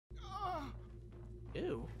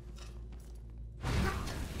Ew.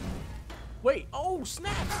 Wait, oh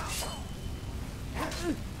snap!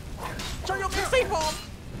 Turn your safe off!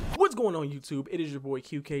 What's going on YouTube? It is your boy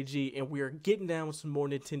QKG and we are getting down with some more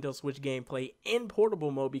Nintendo Switch gameplay in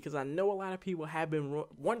portable mode because I know a lot of people have been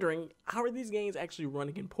wondering how are these games actually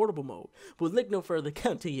running in portable mode. But look no further,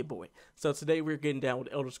 come to your boy. So today we're getting down with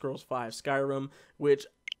Elder Scrolls V Skyrim, which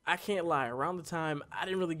I can't lie, around the time I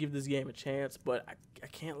didn't really give this game a chance, but I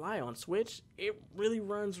can't lie, on Switch it really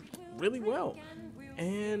runs really well.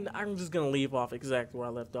 And I'm just gonna leave off exactly where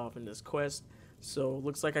I left off in this quest. So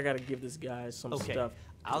looks like I gotta give this guy some stuff.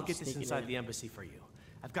 I'll get this inside the embassy for you.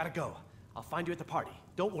 I've gotta go. I'll find you at the party.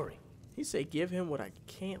 Don't worry. He said give him what I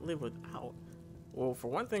can't live without. Well, for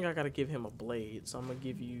one thing I gotta give him a blade. So I'm gonna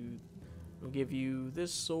give you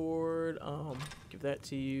this sword, give that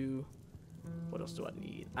to you. What else do I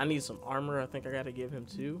need? I need some armor. I think I gotta give him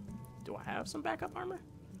too. Do I have some backup armor?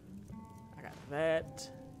 I got that.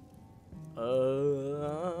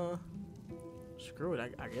 Screw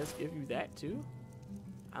it. I guess give you that too.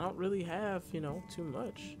 I don't really have, you know, too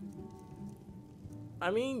much.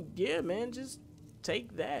 I mean, yeah, man, just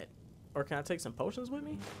take that. Or can I take some potions with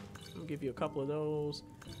me? I'm gonna give you a couple of those,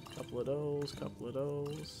 couple of those, couple of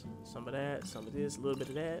those, some of that, some of this, a little bit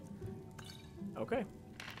of that. Okay.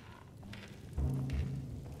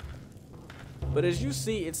 But as you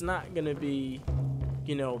see, it's not gonna be,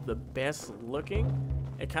 you know, the best looking.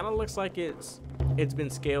 It kind of looks like it's been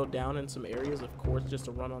scaled down in some areas, of course, just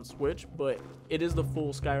to run on Switch, but it is the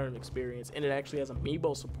full Skyrim experience, and it actually has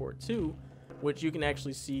amiibo support too, which you can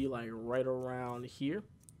actually see like right around here.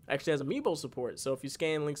 Actually has amiibo support, so if you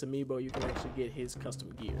scan Link's amiibo, you can actually get his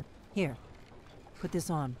custom gear. Here, put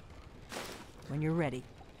this on. When you're ready,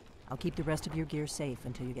 I'll keep the rest of your gear safe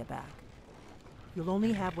until you get back. You'll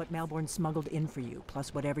only have what Malborn smuggled in for you,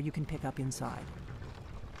 plus whatever you can pick up inside.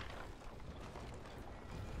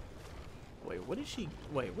 Wait, what did she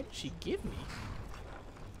give me?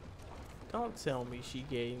 Don't tell me she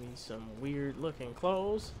gave me some weird looking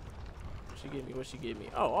clothes. What she gave me?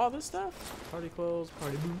 Oh, all this stuff? Party clothes,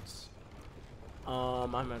 party boots.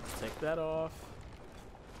 I'm gonna have to take that off.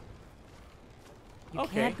 You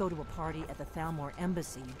can't go to a party at the Thalmor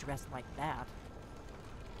Embassy dressed like that.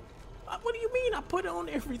 What do you mean? I put on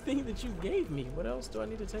everything that you gave me. What else do I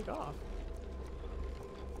need to take off?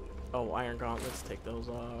 Oh, iron gauntlets, take those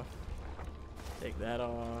off. Take that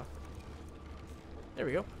off. There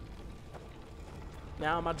we go.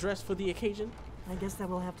 Now am I dressed for the occasion? I guess that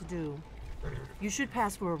will have to do. You should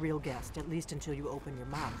pass for a real guest, at least until you open your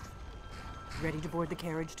mouth. Ready to board the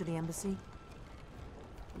carriage to the embassy?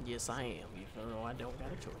 Yes, I am. Even though I don't got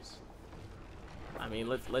a choice. I mean,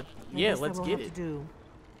 let's get it.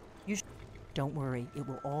 Don't worry, it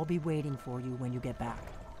will all be waiting for you when you get back.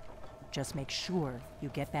 Just make sure you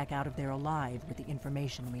get back out of there alive with the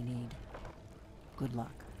information we need. Good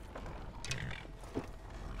luck.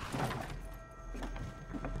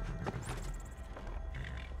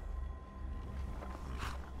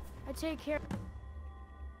 I take care.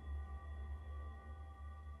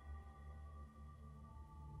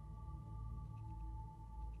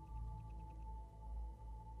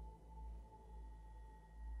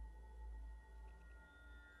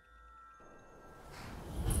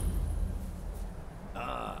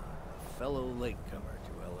 Fellow latecomer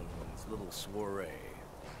to Ellenwood's little soiree.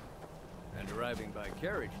 And arriving by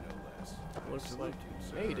carriage, no less. Looks like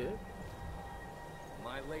you made it.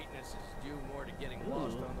 My lateness is due more to getting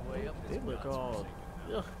lost on the way up. They look all...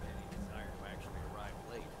 Ugh.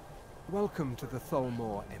 Welcome to the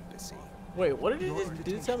Thalmor Embassy. Wait, what did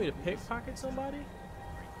it tell me to pickpocket somebody?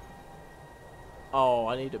 Oh,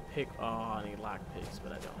 I need to pick... Oh, I need lockpicks,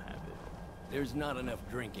 but I don't have it. There's not enough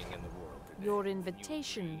drinking in the world. Your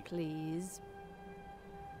invitation, please.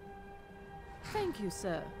 Thank you,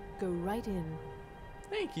 sir. Go right in.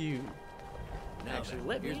 Thank you. Now Actually, then,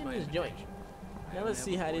 let me here's in my this joint. invitation. Now let's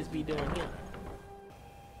see how this be done here.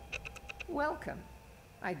 Welcome.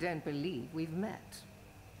 I don't believe we've met.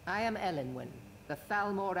 I am Ellenwyn, the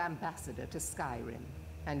Thalmor ambassador to Skyrim.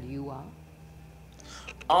 And you are?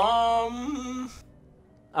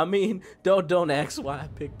 I mean, don't ask why I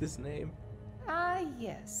picked this name. Ah,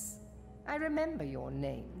 yes. I remember your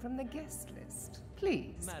name from the guest list.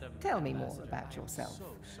 Please, Madam tell me more Ambassador, about I am yourself. so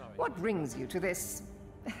sorry. What brings you to this...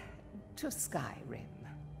 to Skyrim?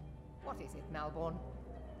 What is it, Malborn?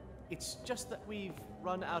 It's just that we've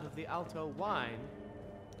run out of the Alto wine.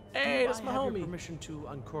 Hey, Do that's I my have your homie. permission to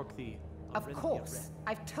uncork the... Of Orinthia course. red?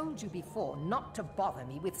 I've told you before not to bother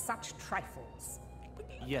me with such trifles.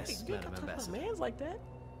 Yes, You Madam can't talk about Ambassador. mans like that.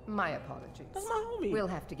 My apologies. That's my homie. We'll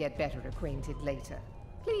have to get better acquainted later.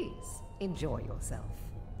 Please, enjoy yourself.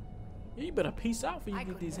 You better peace out before you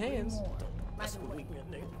get these hands. That's what we get,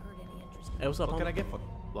 nigga. Hey, what's up, What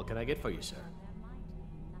homie? can I get for you, sir?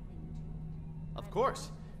 Of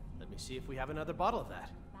course. Let me see if we have another bottle of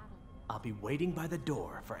that. I'll be waiting by the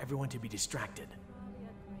door for everyone to be distracted.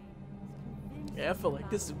 Yeah, I feel like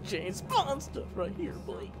this is James Bond stuff right here,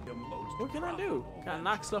 boy. What can I do? Can I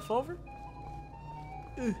knock stuff over?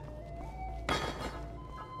 Ugh.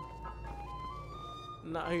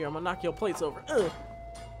 Nah, here, I'm gonna knock your plates over. Ugh.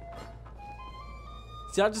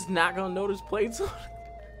 See, I'm just not gonna notice plates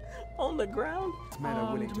on the ground. Men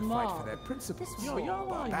are willing to fight for their principles. Yo,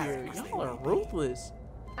 y'all out here, y'all are ruthless.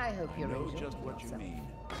 I hope you're enjoying Just what you yourself. need.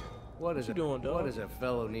 What you doing, dog? What does a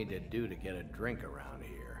fellow need to do to get a drink around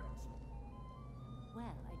here? Well,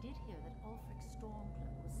 I did hear that Ulfric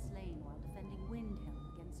Stormcloak was slain while defending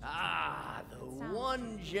Windhelm against... Ah, the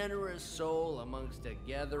one generous soul amongst a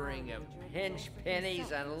gathering of pinch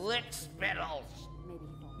pennies and lick spittles. Maybe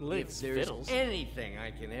he thought... Licks, If there's fiddles. anything I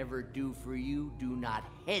can ever do for you, do not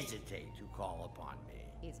hesitate to call upon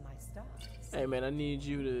me. Is my star. Hey man, I need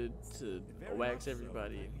you to wax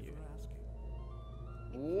everybody in here.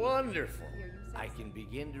 Wonderful. I can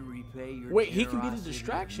begin to repay your Wait, he can be the generosity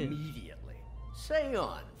distraction. immediately. Say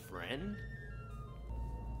on, friend.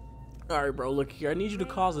 All right, bro. Look here. I need you to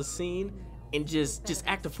cause a scene and just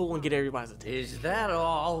act a fool and get everybody's attention. Is that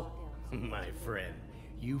all? My friend,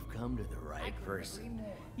 you've come to the right person.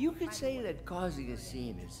 You could say that causing a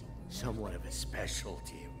scene is somewhat of a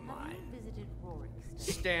specialty of mine. visited Rorik.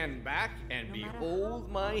 Stand back and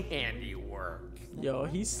behold my handiwork. Yo,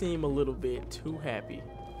 he seemed a little bit too happy.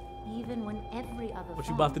 Even when every other What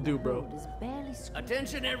you about to farm do, on the bro? road is barely scraped,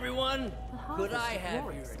 Attention, everyone! the Could I harvest of have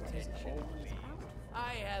Rorik your still attention, is please?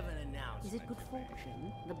 I have an announcement. Is it good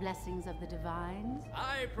fortune? The blessings of the divines?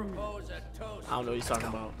 I propose a toast. I don't know what he's talking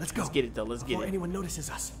about. Let's go. Let's get it though. Let's get Before it. anyone notices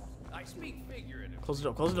us. I speak figuratively. Close the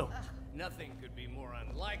door. Close the door. Nothing could be more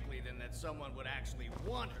unlikely than that someone would actually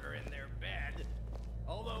want her in their bed.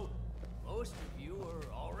 Although, most of you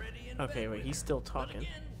are already in Okay, bed wait. with He's her. still But talking.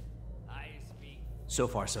 again, I speak. So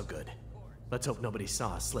far, so good. Let's hope nobody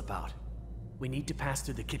saw us slip out. We need to pass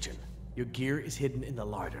through the kitchen. Your gear is hidden in the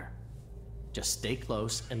larder. Just stay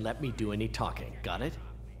close and let me do any talking. Got it?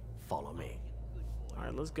 Follow me. All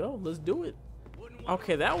right, let's go. Let's do it.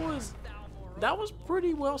 Okay, that was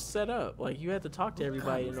pretty well set up. Like you had to talk to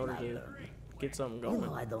everybody in order to get something You know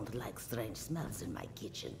going. I don't like strange smells in my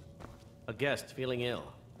kitchen. A guest feeling ill.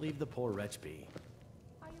 Leave the poor wretch be.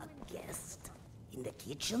 A guest? In the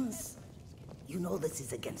kitchens? You know this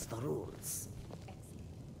is against the rules.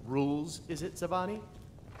 Rules, is it, Savani?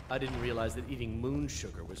 I didn't realize that eating moon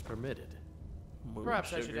sugar was permitted. Moon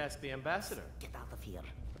Perhaps I should sugar. ask the ambassador. Get out of here.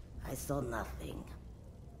 I saw nothing.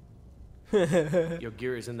 Your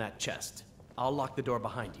gear is in that chest. I'll lock the door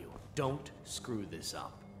behind you. Don't screw this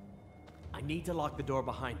up. I need to lock the door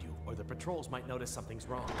behind you, or the patrols might notice something's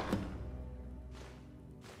wrong.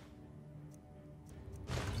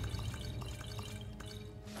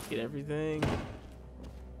 Get everything.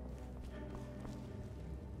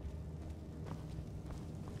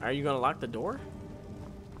 Are you gonna lock the door?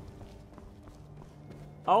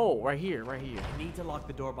 Oh, right here, right here. I need to lock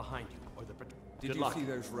the door behind you, or the patrol. Did Good you luck. see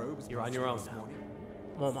those robes? You're on posted your own this now. morning?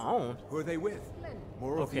 I'm on my own. Who are they with?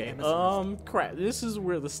 More of the Okay, emissaries. crap. This is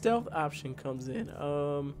where the stealth option comes in.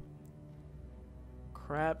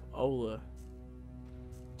 Crap-ola.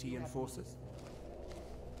 T enforcers?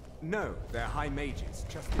 No, they're high mages.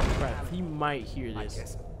 Just Crap, he might hear I this.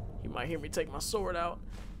 guess He might hear me take my sword out.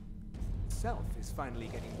 itself is finally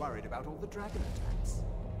getting worried about all the dragon attacks.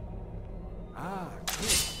 Ah,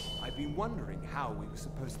 good. I've been wondering how we were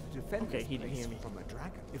supposed to defend Okay, this he didn't place hear me. from a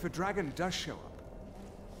dragon. If a dragon does show up,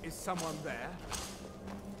 is someone there?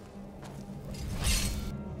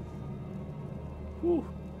 Whew.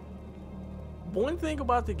 One thing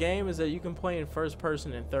about the game is that you can play in first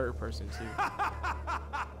person and third person too.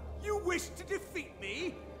 You wish to defeat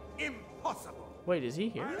me? Impossible. Wait, is he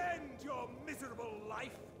here? I'll end your miserable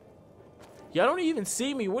life. Y'all don't even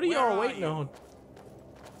see me. What are Where y'all are waiting you? on?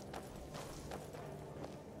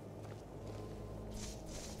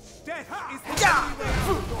 Death is the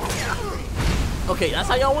Okay, that's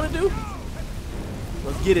how y'all want to do?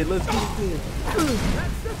 Let's get it. Let's get it then.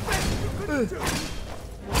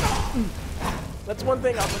 That's one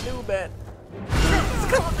thing I'm a noob at.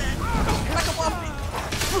 Come on, man. Back up off me.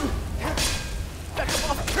 Back up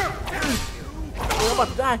off me. Oh, I'm about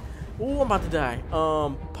to die. Ooh, I'm about to die.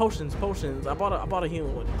 Potions. I bought a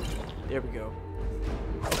healing one. There we go.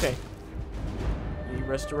 Okay. Need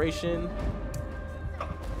restoration.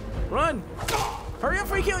 Run! Hurry up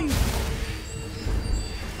before he kill you!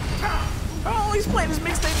 Oh, he's playing his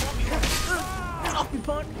mixtape on me. off me,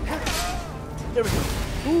 punk. There we go.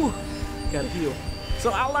 Ooh, gotta heal.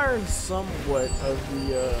 So I learned somewhat of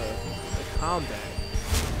the combat.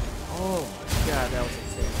 Oh my god, that was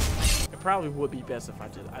insane. It probably would be best if I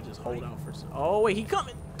just hold out for some. Oh wait, he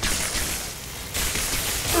coming.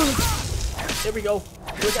 There we go.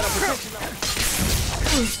 We got a protection now.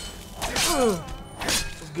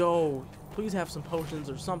 Let's go. Please have some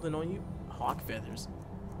potions or something on you. Hawk feathers.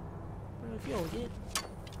 Bro, if you don't get.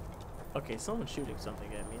 Okay, someone's shooting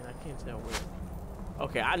something at me and I can't tell where.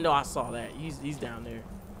 Okay, I know I saw that. He's down there.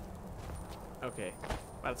 Okay.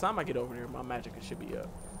 By the time I get over there, my magic should be up.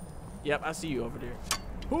 Yep, I see you over there.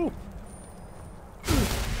 Whoo!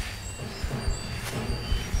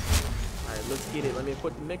 Alright, let's get it. Let me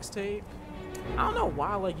put the mixtape. I don't know why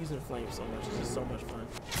I like using flames so much. It's just so much fun.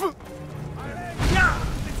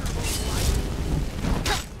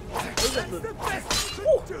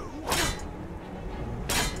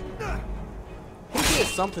 He did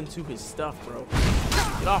something to his stuff, bro.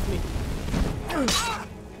 Get off me.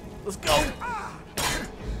 Let's go.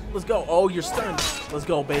 Let's go. Oh, you're stunned. Let's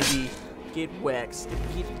go, baby. Get waxed.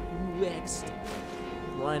 Get waxed.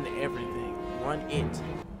 Run everything. Run it.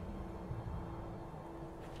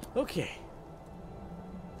 Okay.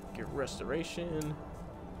 Get restoration.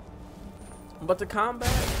 But the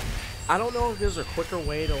combat, I don't know if there's a quicker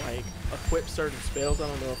way to like equip certain spells. I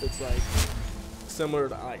don't know if it's like similar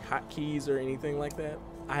to like hotkeys or anything like that.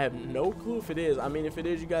 I have no clue if it is. I mean, if it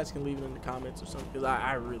is, you guys can leave it in the comments or something, because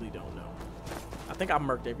I really don't know. I think I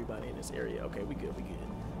murked everybody in this area. Okay, we good, we good.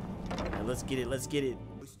 All right, let's get it, let's get it.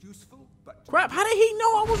 Crap, how did he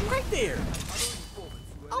know I was right there?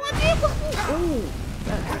 All I did was... Ooh.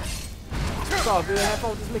 It's all good. Have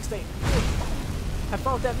fun with this mixtape. Have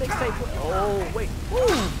fun with that mixtape. Oh, wait.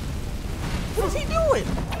 Ooh. What is he doing?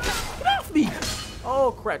 Get off me.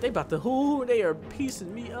 Oh, crap. They about to... Ooh, they are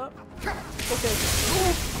piecing me up. Okay.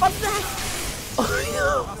 Ooh, what's that?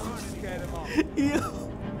 Oh, yo.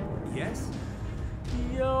 Yo. Yes?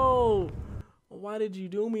 Yo. Why did you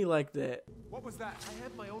do me like that? What was that? I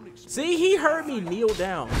had my own experience. See, he heard me kneel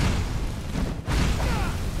down.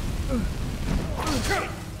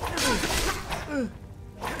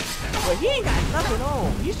 But he ain't got nothing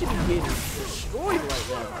on. He should be getting destroyed right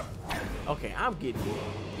now. Okay, I'm getting it.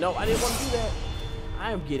 No, I didn't want to do that.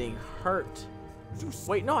 I am getting hurt.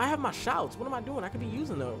 Wait, no, I have my shouts. What am I doing? I could be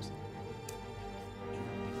using those.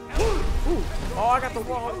 Ooh. Oh, I got the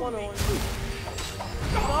wrong one on.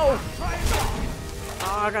 No.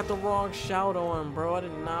 Oh, I got the wrong shout on, bro. I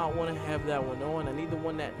did not want to have that one on. I need the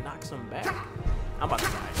one that knocks him back. I'm about to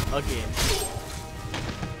die again.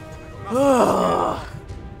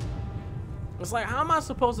 It's like, how am I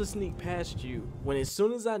supposed to sneak past you when as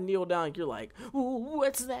soon as I kneel down, you're like, ooh,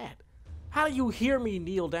 what's that? How do you hear me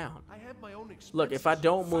kneel down? I have my own Look, if I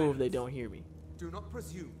don't move, they don't hear me. Do not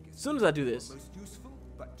presume. As soon as I do this. Most useful,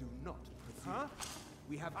 but do not presume. Huh?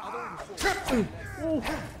 We have other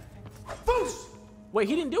Boost! Wait,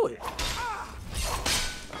 he didn't do it.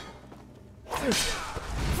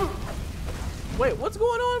 Wait, what's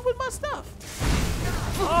going on with my stuff?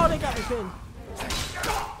 Oh, they got me pinned.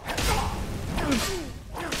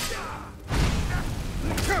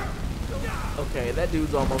 Okay, that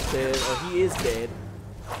dude's almost dead, or he is dead.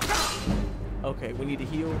 Okay, we need to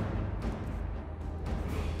heal.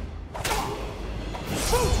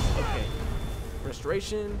 Okay.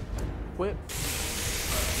 Restoration. Whip.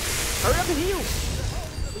 Hurry up and heal.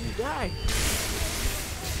 Or you die.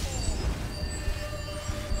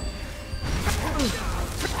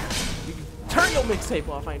 You can turn your mixtape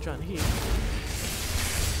off. I ain't trying to heal.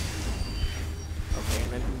 Okay,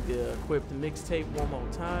 and I need to equip the mixtape one more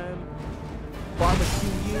time. Barbecue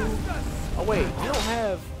you. Oh wait, you don't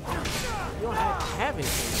have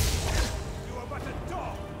anything.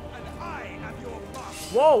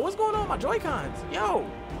 Whoa, what's going on with my Joy-Cons? Yo,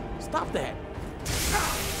 stop that.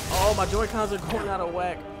 Oh, my Joy-Cons are going out of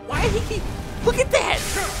whack. Why did he keep... Look at that!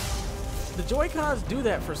 The Joy-Cons do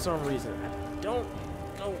that for some reason. I don't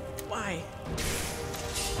know why.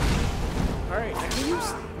 Alright, can you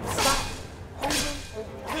stop holding?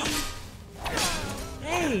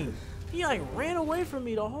 Hey, he like ran away from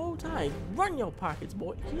me the whole time. Run your pockets,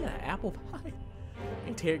 boy. He had an apple pie.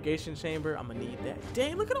 Interrogation chamber, I'm gonna need that.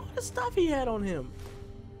 Dang, look at all the stuff he had on him.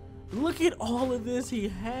 Look at all of this he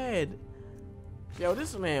had. Yo,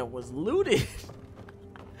 this man was looted.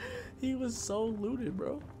 He was so looted,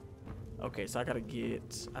 bro. Okay, so I gotta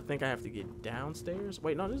get, I think I have to get downstairs.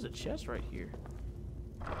 Wait, no, there's a chest right here.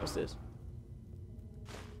 What's this?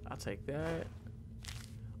 I'll take that.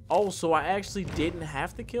 Oh, so I actually didn't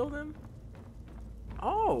have to kill them?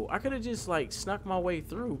 Oh, I could have just like snuck my way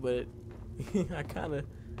through, but I kind of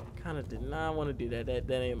Kind of did not want to do that.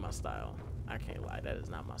 That ain't my style. I can't lie. That is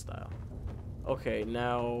not my style. Okay,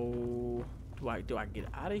 now do I get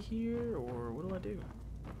out of here or what do I do?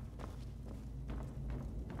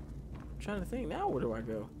 I'm trying to think now. Where do I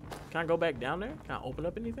go? Can I go back down there? Can I open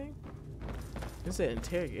up anything? It's an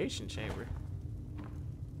interrogation chamber.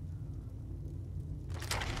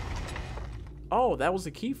 Oh, that was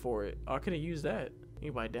the key for it. Oh, I could have used that.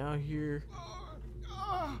 Anybody down here?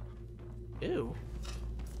 Ew.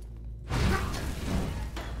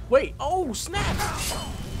 Wait. Oh, snap.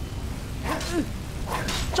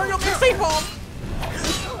 Turn your safe off.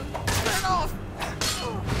 Turn it off.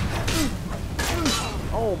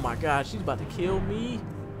 Oh my God, she's about to kill me.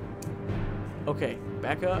 Okay,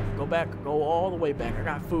 back up. Go back. Go all the way back. I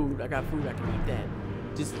got food. I can eat that.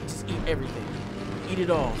 Just eat everything. Eat it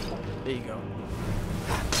all. There you go.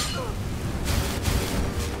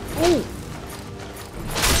 Ooh.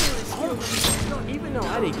 Oh, even though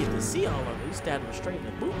I didn't get to see all of it, he stabbed him straight in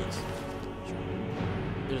the boobies.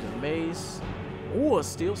 There's a mace. Ooh, a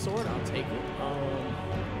steel sword. I'll take it.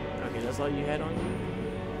 Okay, that's all you had on you.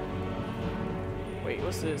 Wait,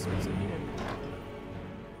 what's this? What's in here?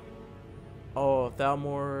 Oh,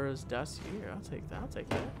 Thalmor's dossier. I'll take that. I'll take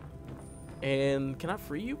that. And can I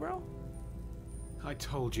free you, bro? I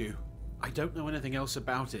told you. I don't know anything else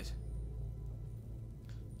about it.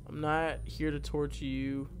 I'm not here to torture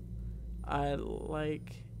you. I'd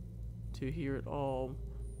like to hear it all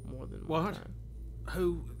more than one time.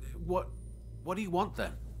 Who? What do you want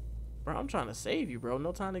then? Bro, I'm trying to save you, bro.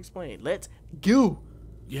 No time to explain. Let's go.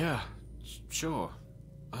 Yeah, sure.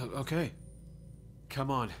 Okay.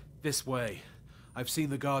 Come on, this way. I've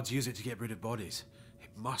seen the guards use it to get rid of bodies. It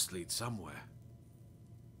must lead somewhere.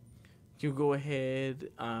 You go ahead.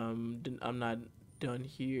 I'm not done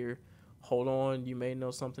here. Hold on. You may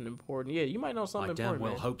know something important. Yeah, you might know something important. I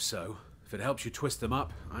damn well hope so. If it helps you twist them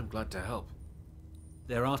up, I'm glad to help.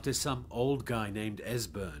 They're after some old guy named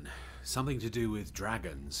Esbern. Something to do with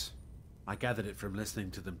dragons. I gathered it from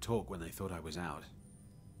listening to them talk when they thought I was out.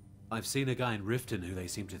 I've seen a guy in Riften who they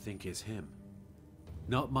seem to think is him.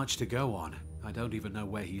 Not much to go on. I don't even know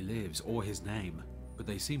where he lives or his name, but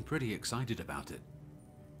they seem pretty excited about it.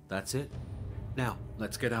 That's it. Now,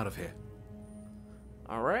 let's get out of here.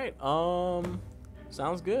 All right.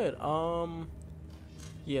 Sounds good.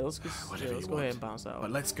 Yeah, let's go ahead and bounce out.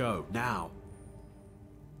 But let's go now.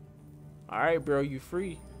 All right, bro, you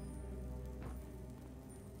free.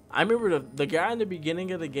 I remember the guy in the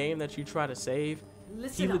beginning of the game that you try to save.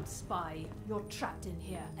 Listen up, spy. You're trapped in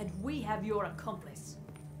here, and we have your accomplice.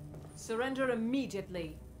 Surrender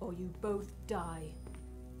immediately, or you both die.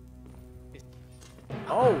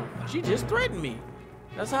 Oh, she just threatened me.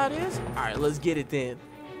 That's how it is? Alright, let's get it then.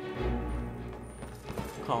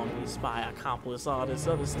 Call me spy, accomplice, all this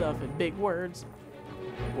other stuff in big words.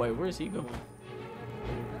 Wait, where's he going?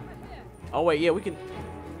 Oh, wait, yeah, we can...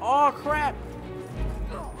 Oh, crap!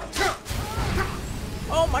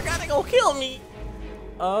 Oh my God, they gonna kill me!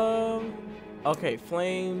 Okay,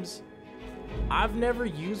 flames. I've never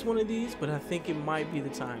used one of these, but I think it might be the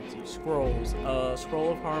time to. Scrolls.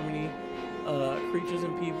 Scroll of Harmony. Creatures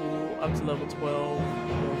and people up to level 12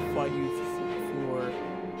 will fight you for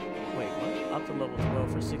wait, what? Up to level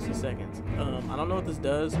 12 for 60 seconds. I don't know what this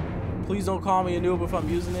does. Please don't call me a noob if I'm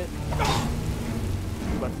using it.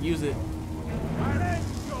 I'm about to use it.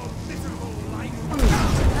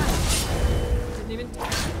 Didn't even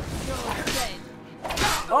you're dead.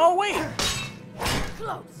 Oh wait!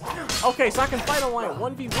 Close. Okay, so I can fight on like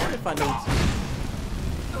 1v1 if I need to.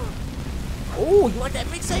 Oh, you like that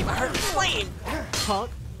mixtape? I heard it playing,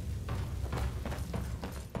 punk.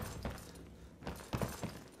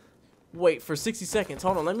 Wait for 60 seconds.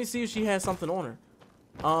 Hold on, let me see if she has something on her.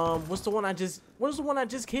 What's the one I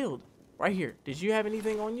just killed? Right here. Did you have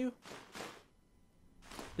anything on you?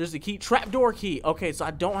 There's the key, trapdoor key. Okay, so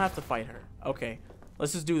I don't have to fight her. Okay,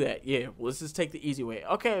 let's just do that. Yeah, let's just take the easy way.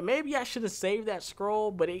 Okay, maybe I should have saved that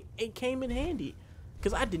scroll, but it came in handy.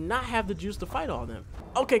 Because I did not have the juice to fight all of them.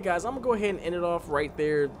 Okay, guys, I'm going to go ahead and end it off right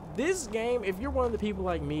there. This game, if you're one of the people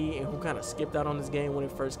like me and who kind of skipped out on this game when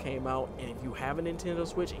it first came out, and if you have a Nintendo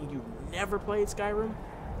Switch and you never played Skyrim,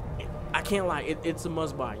 I can't lie, it's a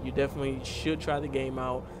must-buy. You definitely should try the game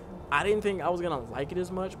out. I didn't think I was going to like it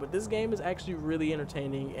as much, but this game is actually really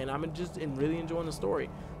entertaining, and I'm just really enjoying the story.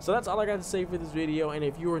 So that's all I got to say for this video, and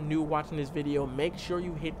if you are new watching this video, make sure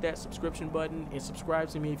you hit that subscription button and subscribe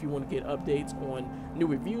to me if you want to get updates on new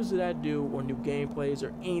reviews that I do or new gameplays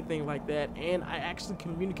or anything like that. And I actually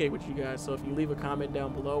communicate with you guys, so if you leave a comment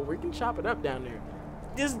down below, we can chop it up down there.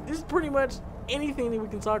 This is pretty much anything that we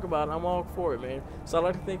can talk about. I'm all for it, man. So I'd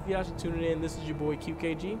like to thank you guys for tuning in. This is your boy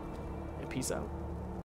QKG, and peace out.